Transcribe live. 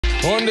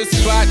On the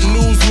spot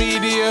news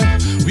media,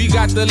 we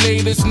got the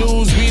latest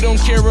news. We don't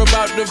care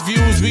about the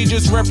views, we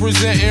just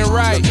representing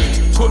right.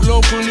 Put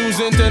local news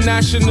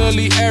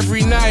internationally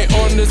every night.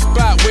 On the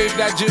spot, wave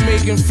that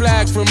Jamaican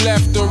flag from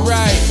left to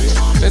right.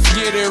 Let's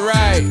get it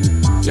right,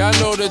 y'all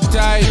know the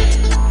type.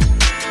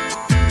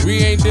 We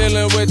ain't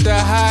dealing with the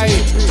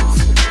hype.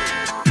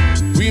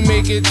 We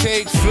make it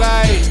take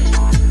flight.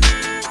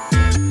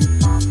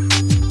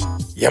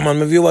 Yeah, man,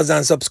 my viewers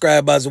and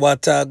subscribers,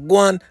 what go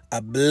on?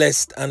 A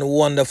blessed and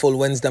wonderful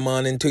Wednesday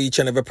morning to each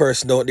and every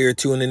person out there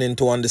tuning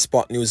into On The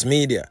Spot News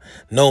Media.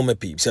 Now, my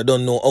peeps, I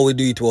don't know how we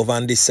do it over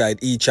on this side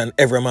each and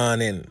every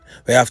morning.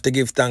 We have to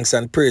give thanks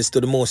and praise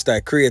to the Most High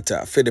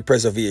Creator for the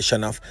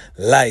preservation of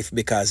life,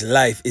 because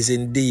life is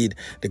indeed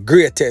the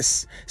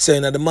greatest. So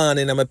in the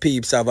morning, my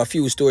peeps, I have a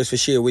few stories to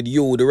share with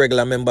you, the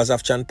regular members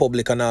of Chan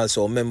Public and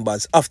also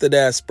members of the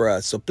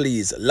diaspora. So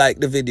please like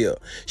the video,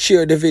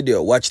 share the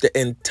video, watch the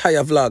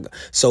entire vlog,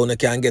 so you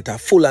can get a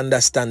full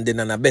understanding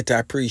and a better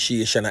appreciation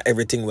of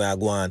everything we are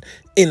going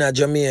in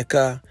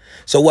Jamaica.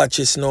 So watch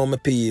this now, my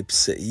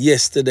peeps.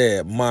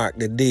 Yesterday marked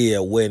the day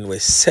when we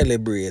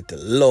celebrate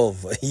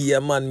love. Yeah,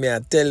 man, me I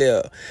tell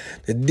you,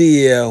 the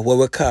day what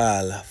we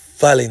call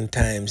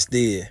Valentines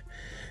Day.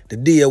 The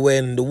day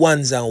when the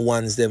ones and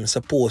ones them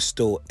supposed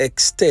to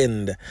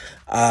extend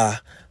a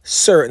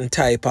certain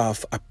type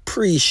of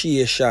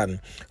appreciation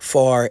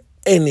for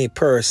any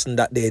person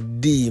that they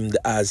deemed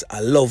as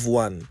a loved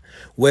one,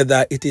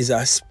 whether it is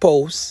a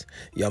spouse,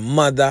 your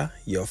mother,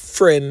 your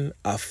friend,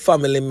 a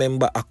family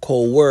member, a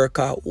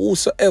co-worker,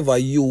 whosoever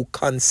you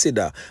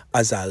consider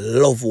as a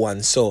loved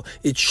one. So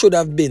it should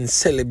have been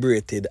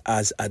celebrated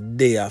as a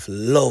day of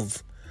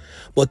love.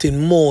 But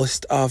in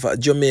most of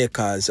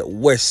Jamaica's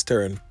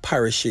western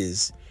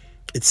parishes,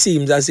 it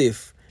seems as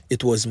if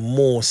it was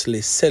mostly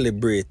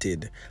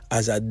celebrated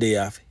as a day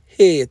of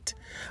hate,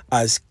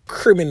 as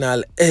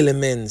criminal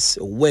elements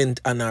went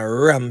on a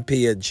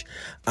rampage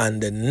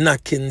and the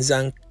knockings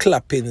and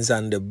clappings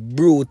and the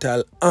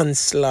brutal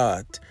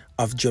onslaught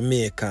of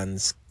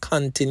Jamaicans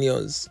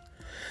continues.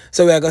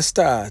 So we are going to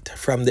start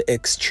from the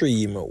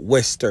extreme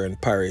western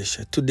parish.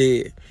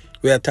 Today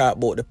we are talking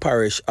about the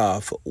parish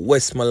of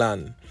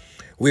Westmoreland,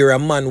 where a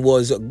man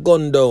was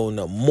gunned down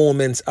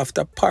moments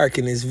after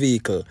parking his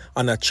vehicle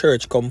on a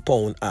church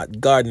compound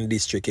at Garden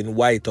District in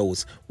White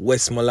House,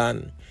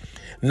 Westmoreland.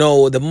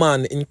 Now, the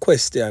man in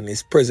question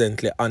is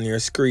presently on your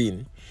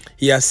screen.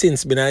 He has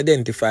since been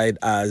identified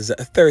as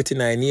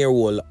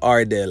 39-year-old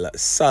Ardell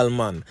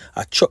Salman,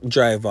 a truck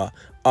driver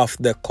of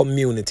the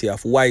community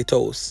of White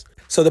House.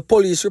 So the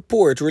police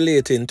report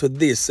relating to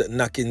this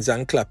knockings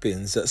and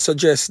clappings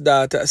suggests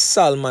that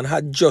Salman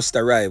had just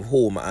arrived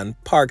home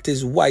and parked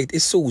his white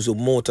Isuzu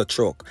motor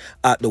truck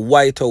at the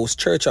White House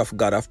Church of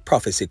God of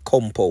Prophecy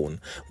compound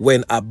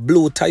when a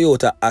blue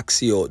Toyota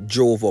Axio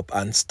drove up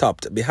and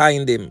stopped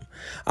behind him.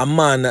 A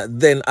man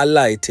then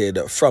alighted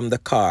from the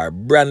car,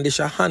 brandished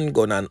a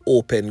handgun and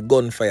opened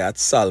gunfire at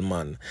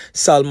Salman.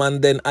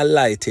 Salman then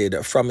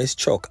alighted from his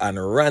truck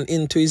and ran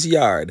into his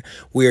yard,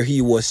 where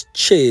he was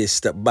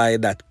chased by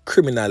that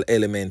criminal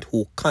element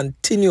who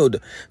continued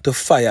to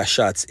fire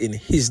shots in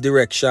his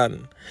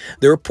direction.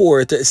 The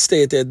report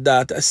stated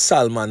that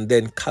Salman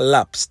then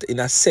collapsed in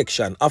a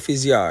section of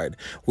his yard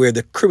where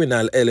the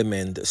criminal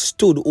element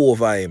stood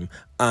over him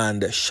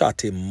and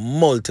shot him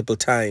multiple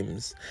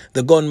times.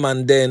 The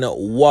gunman then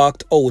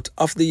walked out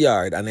of the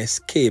yard and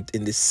escaped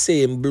in the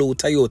same blue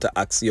Toyota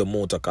Axio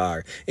motor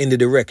car in the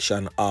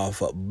direction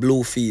of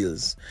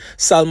Bluefields.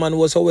 Salman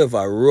was,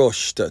 however,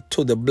 rushed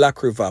to the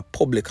Black River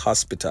Public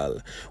Hospital,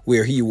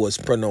 where he was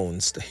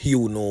pronounced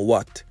you know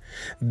what.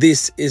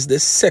 This is the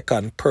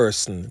second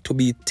person to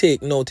be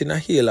taken out in a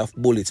hail of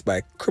bullets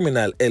by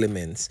criminal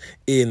elements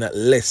in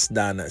less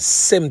than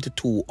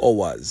 72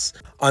 hours.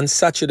 On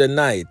Saturday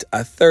night,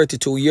 a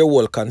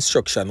 32-year-old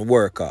construction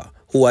worker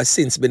who has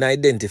since been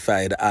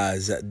identified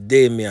as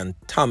Damian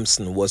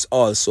Thompson was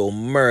also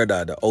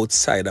murdered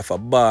outside of a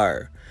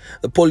bar.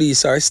 The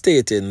police are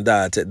stating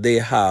that they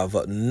have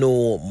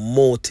no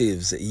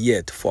motives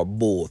yet for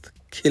both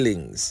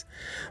killings.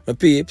 My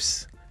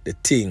peeps, the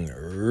thing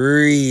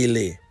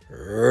really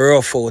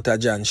rough out of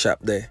John Shop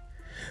there.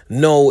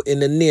 Now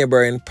in the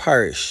neighboring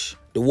parish,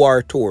 the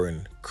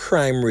war-torn,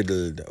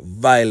 crime-riddled,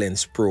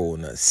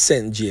 violence-prone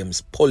St.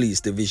 James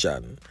Police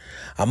Division,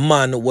 a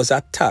man was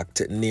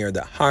attacked near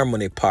the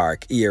Harmony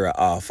Park area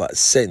of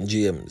St.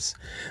 James.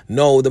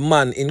 Now the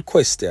man in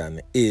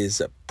question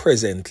is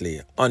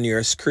presently on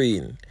your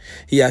screen.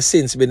 He has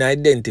since been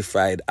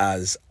identified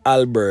as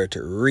Albert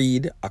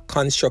Reid, a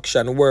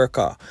construction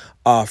worker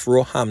of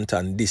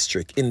Roehampton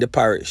district in the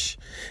parish.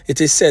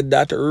 It is said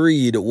that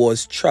Reid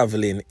was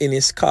traveling in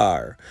his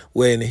car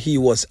when he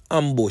was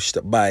ambushed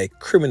by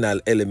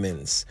criminal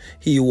elements.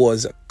 He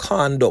was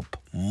conned up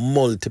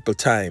multiple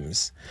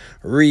times.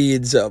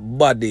 Reid's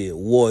body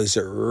was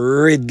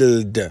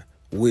riddled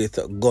with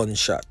a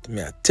gunshot.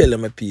 Me I tell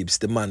my peeps,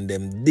 the man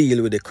them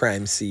deal with the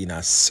crime scene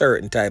a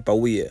certain type of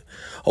way.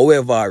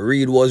 However,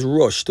 Reid was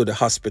rushed to the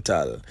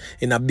hospital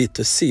in a bid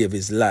to save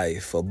his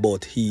life,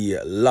 but he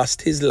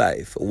lost his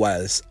life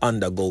whilst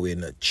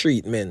undergoing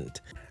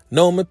treatment.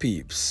 Now my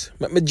peeps,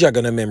 let me jog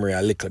on the memory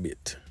a little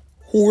bit.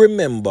 Who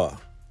remember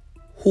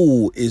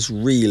who is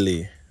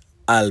really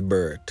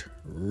Albert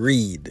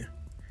Reid?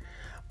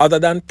 Other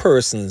than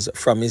persons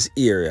from his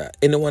area,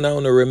 anyone I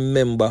want to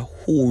remember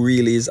who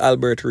really is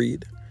Albert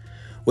Reid?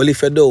 Well,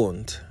 if you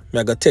don't,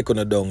 I'm going to take on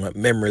a down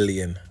memory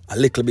lane a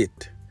little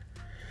bit.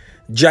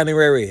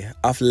 January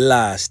of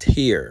last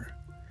year,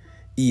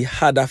 he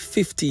had a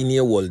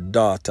 15-year-old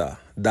daughter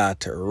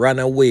that ran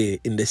away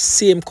in the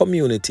same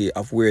community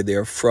of where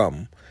they're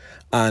from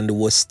and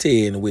was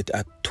staying with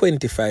a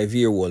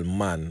 25-year-old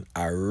man,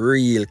 a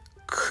real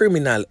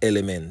criminal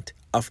element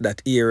of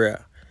that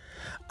area.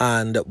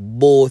 And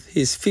both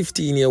his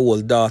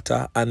 15-year-old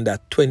daughter and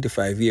that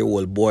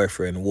 25-year-old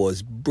boyfriend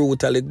was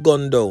brutally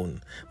gunned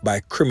down by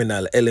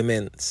criminal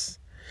elements.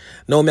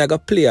 Now I'm going to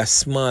play a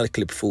small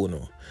clip for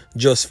you,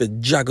 just for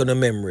jog on the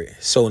memory,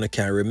 so you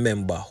can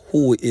remember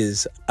who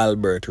is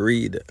Albert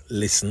Reid.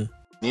 Listen.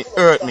 It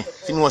hurt me.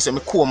 If you know, say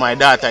me call my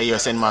daughter here,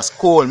 send must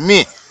call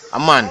me. A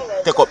man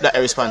take up that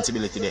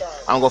responsibility there.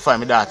 I'm going to find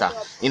my daughter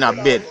in a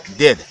bed,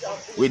 dead,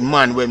 with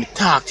man where me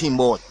talk to him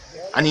about.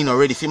 And he not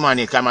ready for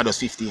money, because I'm just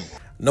 15.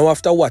 Now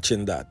after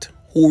watching that,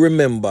 who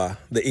remember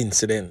the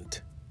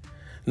incident?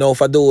 Now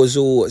for those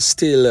who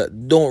still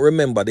don't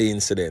remember the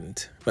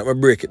incident, let me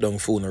break it down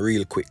for you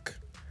real quick.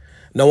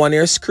 Now on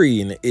your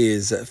screen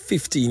is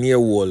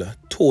 15-year-old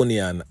Tony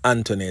and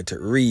Antoinette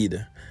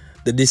Reid,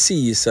 the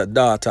deceased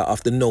daughter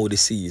of the now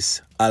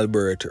deceased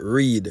Albert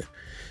Reid.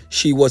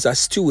 She was a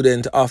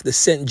student of the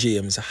St.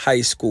 James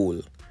High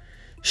School.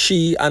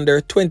 She and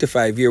her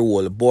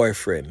 25-year-old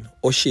boyfriend,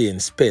 O'Shane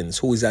Spence,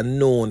 who is a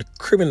known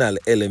criminal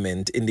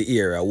element in the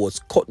area, was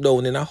cut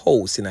down in a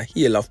house in a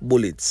hail of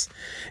bullets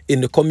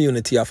in the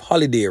community of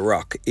Holiday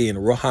Rock in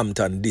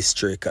Roehampton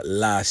District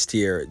last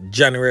year,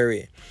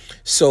 January.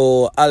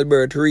 So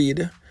Albert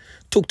Reid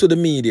took to the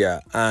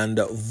media and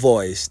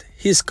voiced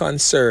his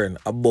concern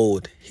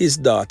about his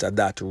daughter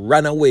that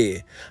ran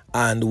away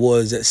and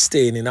was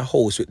staying in a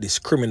house with this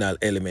criminal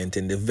element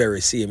in the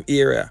very same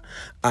area.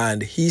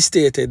 And he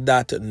stated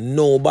that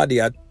nobody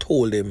had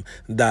told him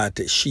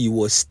that she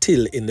was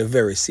still in the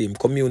very same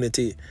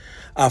community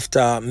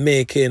after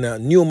making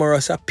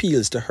numerous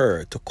appeals to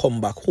her to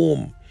come back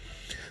home.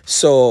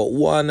 So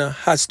one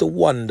has to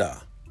wonder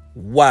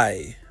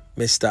why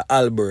Mr.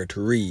 Albert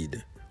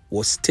Reid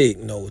was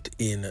taken out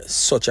in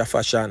such a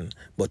fashion.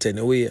 But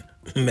anyway,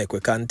 make we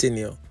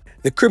continue.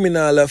 The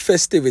criminal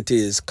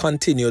festivities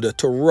continued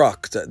to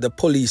rock the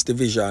police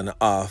division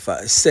of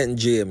St.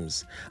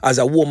 James as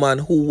a woman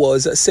who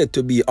was said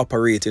to be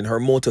operating her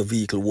motor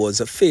vehicle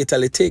was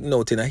fatally taken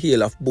out in a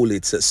hail of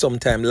bullets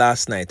sometime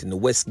last night in the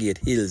Westgate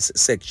Hills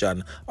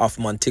section of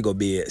Montego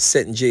Bay,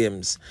 St.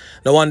 James.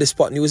 Now on the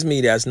spot, news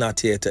media has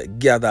not yet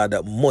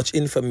gathered much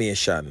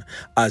information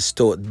as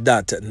to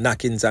that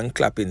knockings and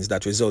clappings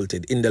that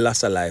resulted in the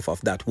loss of life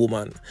of that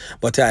woman.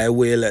 But I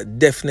will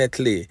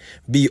definitely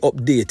be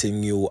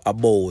updating you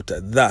about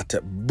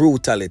that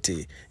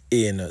brutality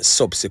in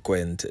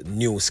subsequent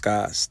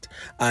newscast.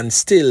 And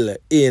still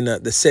in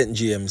the St.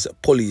 James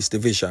Police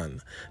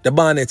Division, the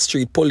Barnett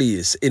Street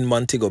Police in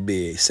Montego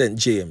Bay, St.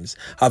 James,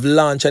 have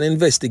launched an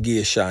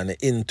investigation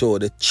into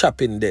the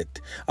chopping death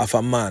of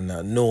a man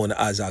known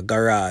as a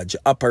garage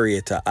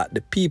operator at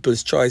the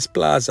People's Choice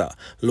Plaza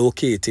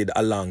located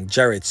along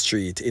Jarrett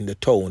Street in the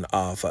town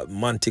of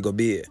Montego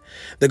Bay.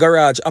 The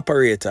garage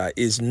operator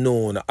is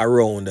known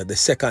around the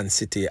second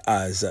city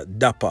as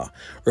Dappa.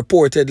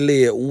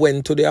 Reportedly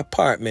went to the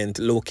apartment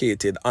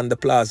located on the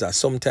plaza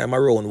sometime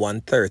around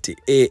 1:30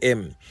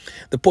 a.m.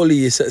 The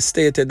police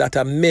stated that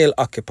a male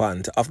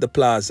occupant of the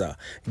plaza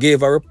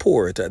gave a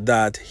report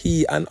that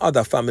he and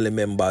other family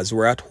members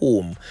were at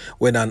home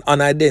when an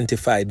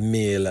unidentified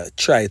male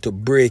tried to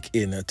break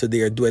into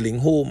their dwelling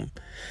home.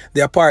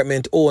 The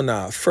apartment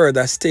owner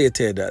further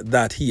stated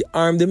that he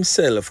armed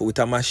himself with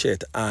a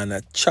machete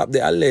and chopped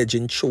the alleged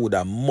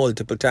intruder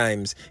multiple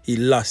times. He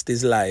lost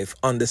his life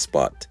on the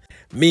spot.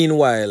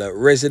 Meanwhile,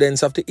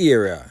 residents of the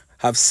area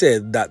have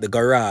said that the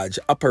garage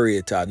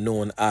operator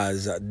known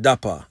as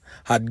Dappa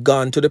had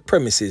gone to the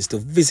premises to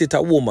visit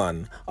a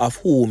woman of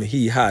whom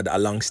he had a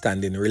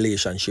long-standing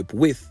relationship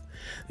with.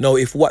 Now,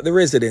 if what the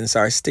residents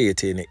are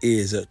stating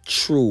is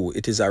true,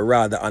 it is a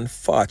rather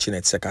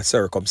unfortunate set of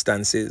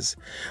circumstances.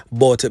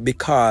 But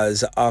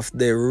because of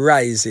the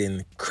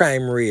rising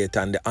crime rate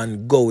and the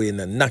ongoing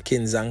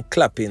knockings and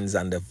clappings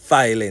and the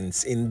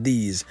violence in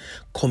these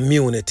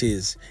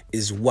communities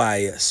is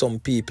why some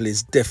people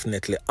is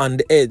definitely on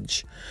the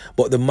edge.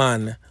 But the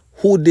man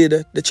who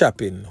did the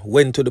chopping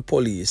went to the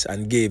police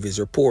and gave his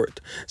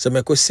report. So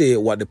make we say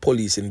what the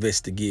police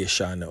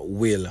investigation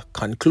will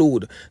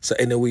conclude. So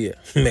anyway,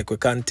 make we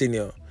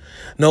continue.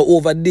 Now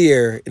over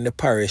there in the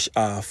parish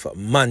of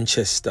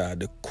Manchester,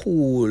 the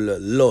cool,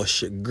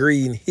 lush,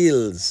 green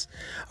hills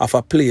of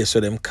a place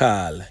where them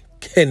call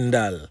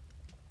Kendall,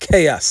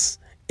 chaos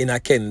in a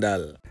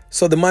Kendall.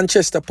 So the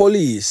Manchester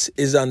police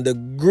is on the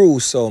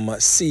gruesome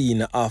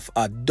scene of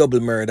a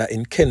double murder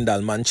in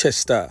Kendall,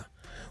 Manchester,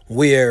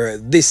 where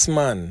this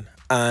man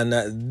and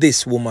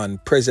this woman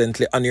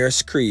presently on your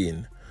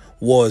screen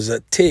was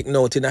taken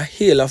out in a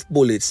hail of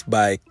bullets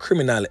by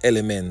criminal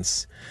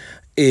elements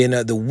in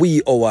the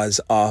wee hours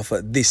of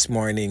this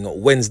morning,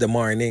 Wednesday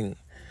morning.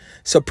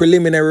 So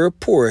preliminary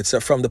reports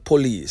from the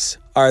police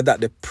are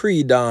that the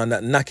pre-dawn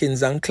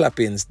knockings and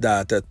clappings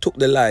that took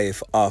the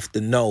life of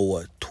the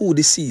now two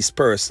deceased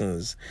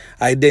persons,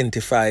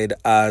 identified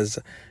as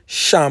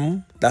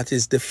Sham, that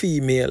is the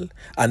female,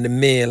 and the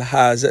male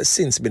has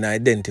since been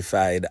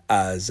identified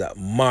as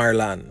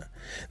Marlon.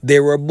 They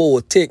were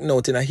both taken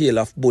out in a hail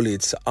of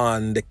bullets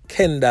on the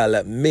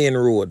Kendall main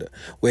road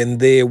when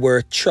they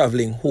were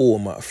traveling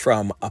home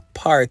from a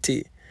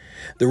party.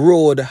 The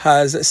road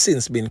has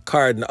since been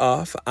cordoned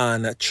off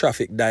and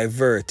traffic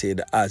diverted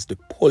as the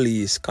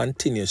police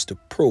continues to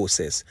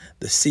process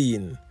the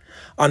scene.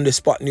 On the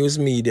Spot News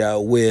Media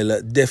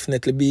will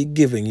definitely be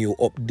giving you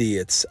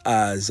updates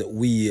as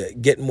we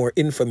get more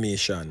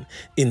information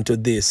into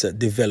this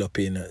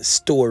developing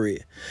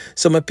story.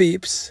 So my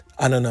peeps,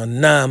 I don't know,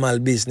 normal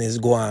business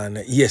go on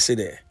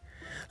yesterday.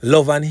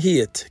 Love and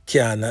hate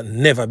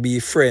can never be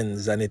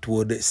friends, and it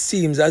would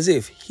seem as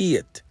if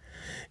hate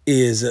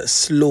is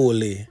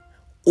slowly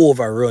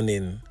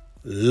overrunning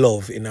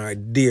love in our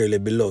dearly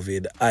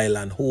beloved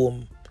island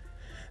home.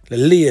 The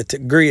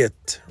late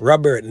great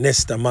Robert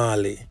Nesta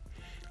Marley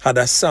had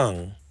a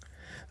song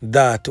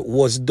that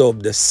was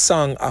dubbed the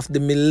song of the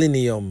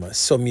millennium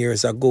some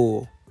years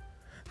ago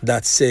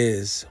that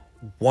says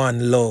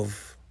one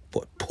love.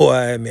 But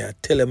boy, me I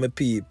tell my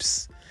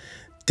peeps,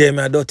 them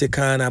a dirty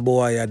kind of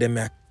boy, them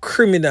a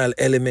criminal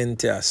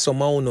element here.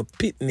 Some are no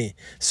pitney,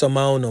 some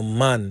are no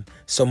man,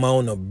 some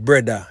are no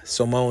brother,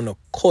 some are no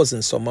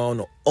cousin, some are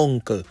no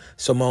uncle,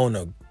 some are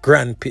no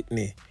grand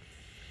pitney.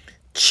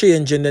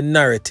 Changing the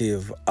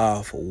narrative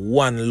of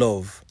one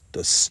love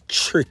to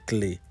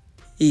strictly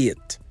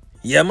hate.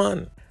 Yeah,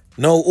 man.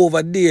 Now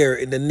over there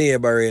in the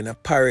neighboring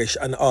parish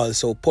and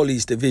also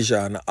police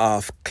division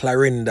of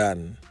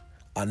Clarendon,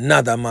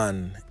 another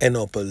man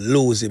ended up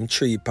losing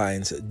 3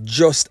 pints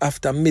just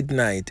after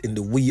midnight in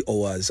the wee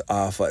hours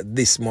of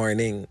this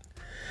morning.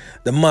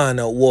 The man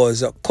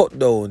was cut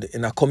down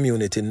in a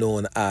community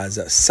known as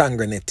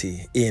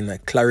Sangrenetti in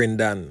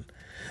Clarendon.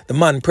 The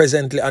man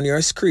presently on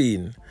your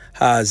screen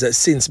has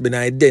since been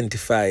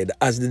identified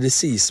as the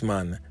deceased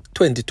man,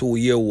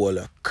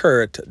 22-year-old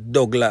Kurt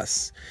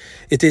Douglas.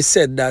 It is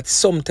said that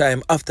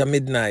sometime after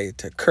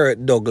midnight,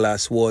 Kurt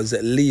Douglas was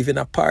leaving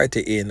a party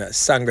in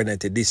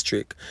Sangrenetti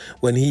district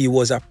when he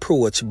was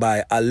approached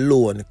by a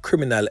lone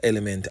criminal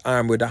element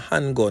armed with a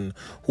handgun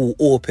who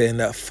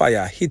opened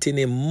fire, hitting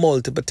him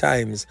multiple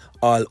times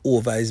all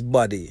over his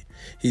body.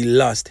 He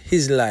lost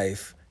his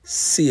life,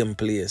 same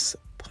place,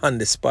 on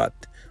the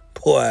spot.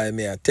 Boy,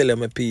 me I tell you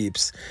my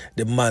peeps,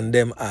 the man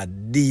them a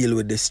deal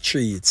with the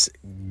streets,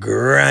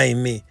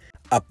 grimy.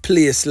 A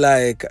place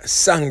like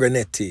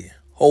Sangrenetti,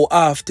 how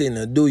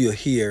often do you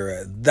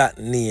hear that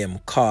name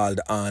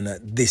called on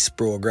this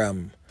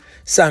program?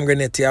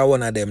 Sangrenetti are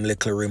one of them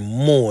little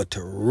remote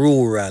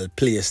rural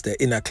place there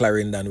in a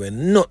Clarendon where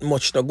not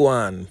much to go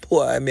on.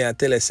 Boy, me I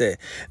tell you say,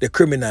 the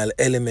criminal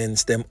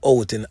elements them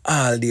out in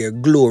all their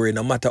glory,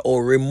 no matter how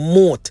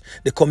remote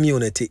the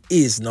community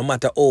is, no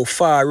matter how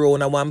far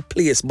around one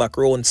place back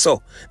round,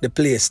 so the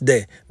place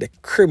there, the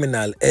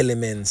criminal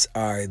elements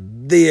are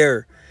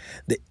there.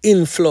 The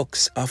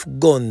influx of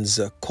guns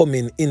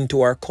coming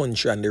into our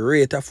country and the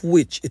rate of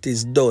which it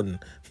is done,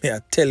 may I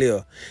tell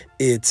you,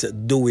 it's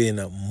doing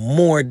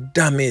more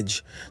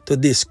damage to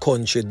this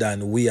country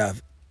than we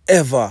have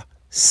ever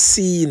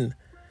seen.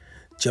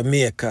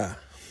 Jamaica,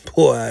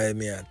 boy,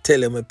 may I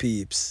tell you my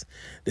peeps,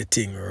 the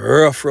thing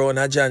rough round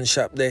a John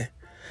shop there.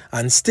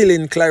 And still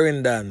in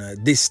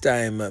Clarendon, this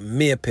time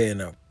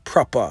Mayhem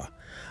proper,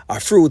 a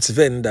fruits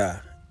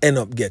vendor, end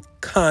up get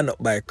conned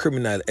up by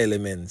criminal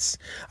elements.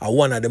 And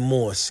one of the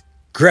most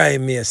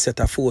grimy set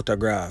of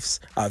photographs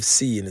I've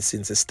seen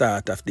since the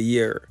start of the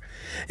year.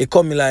 It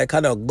come like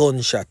a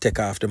gunshot take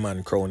off the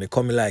man crown. It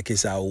come like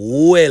it's a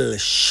well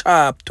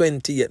sharp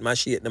 28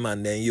 machete the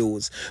man then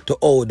use to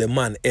hold the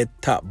man head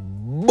top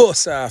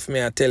bust off,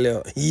 me I tell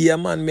you. Yeah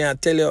man, me I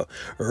tell you,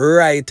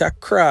 right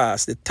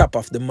across the top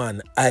of the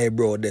man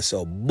eyebrow there,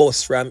 so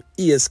bust from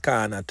ears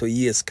corner to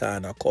ears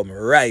corner come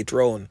right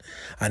round.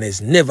 And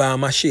it's never a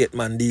machete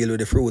man deal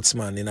with the fruits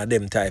man in a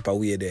them type of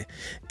way there.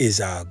 Is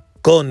a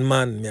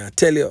gunman, me I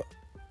tell you.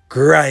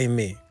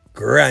 Grimy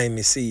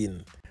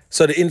scene.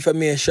 So the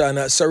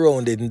information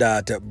surrounding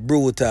that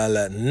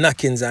brutal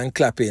knockings and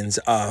clappings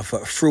of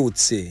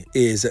Fruitsy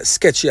is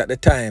sketchy at the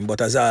time,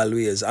 but as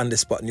always, on the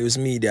Spot News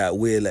Media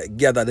will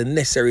gather the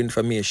necessary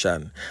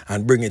information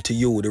and bring it to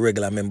you, the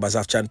regular members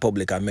of Chan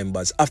Public and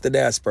members of the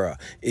diaspora,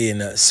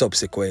 in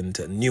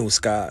subsequent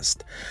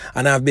newscast.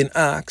 And I've been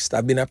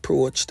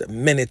approached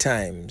many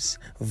times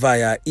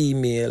via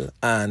email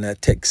and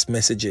text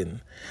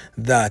messaging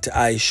that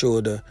I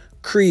should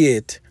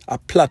create a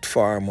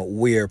platform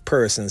where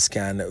persons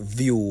can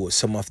view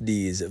some of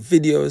these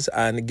videos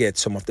and get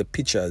some of the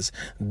pictures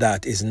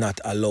that is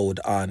not allowed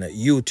on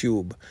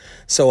YouTube.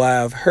 So I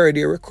have heard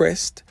your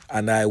request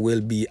and I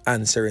will be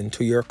answering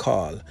to your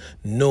call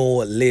no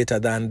later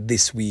than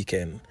this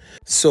weekend.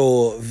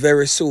 So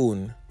very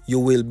soon you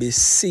will be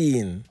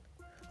seen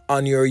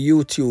on your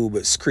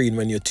YouTube screen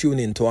when you tune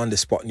in to On The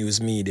Spot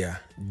News Media.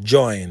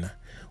 Join.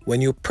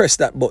 When you press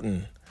that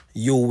button,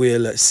 you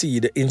will see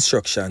the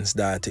instructions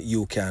that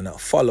you can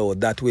follow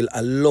that will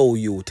allow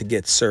you to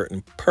get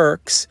certain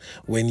perks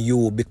when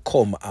you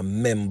become a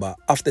member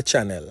of the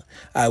channel.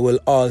 I will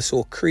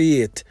also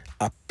create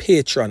a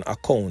Patreon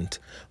account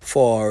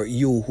for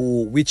you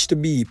who wish to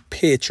be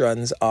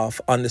patrons of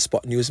On The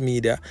Spot News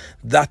Media.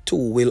 That too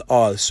will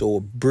also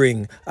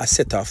bring a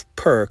set of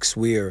perks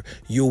where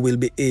you will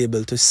be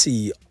able to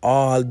see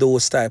all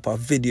those type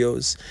of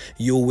videos.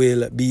 You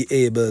will be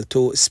able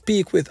to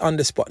speak with On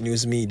The Spot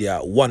News Media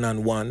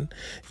one-on-one.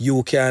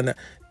 You can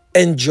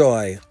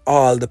enjoy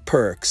all the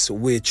perks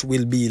which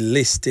will be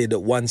listed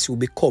once you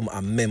become a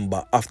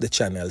member of the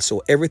channel.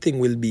 So everything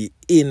will be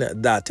in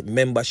that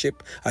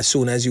membership as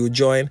soon as you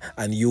join,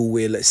 and you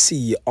will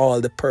see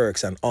all the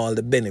perks and all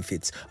the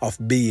benefits of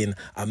being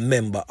a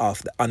member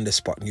of the On The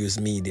Spot News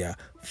Media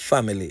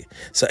family.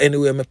 So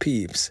anyway, my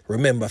peeps,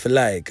 remember to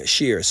like,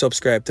 share,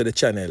 subscribe to the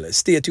channel.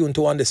 Stay tuned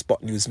to On The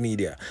Spot News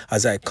Media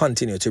as I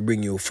continue to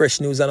bring you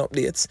fresh news and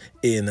updates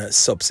in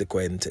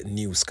subsequent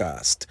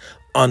newscast.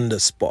 On The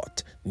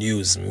Spot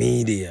News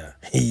Media.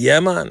 Yeah,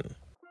 man.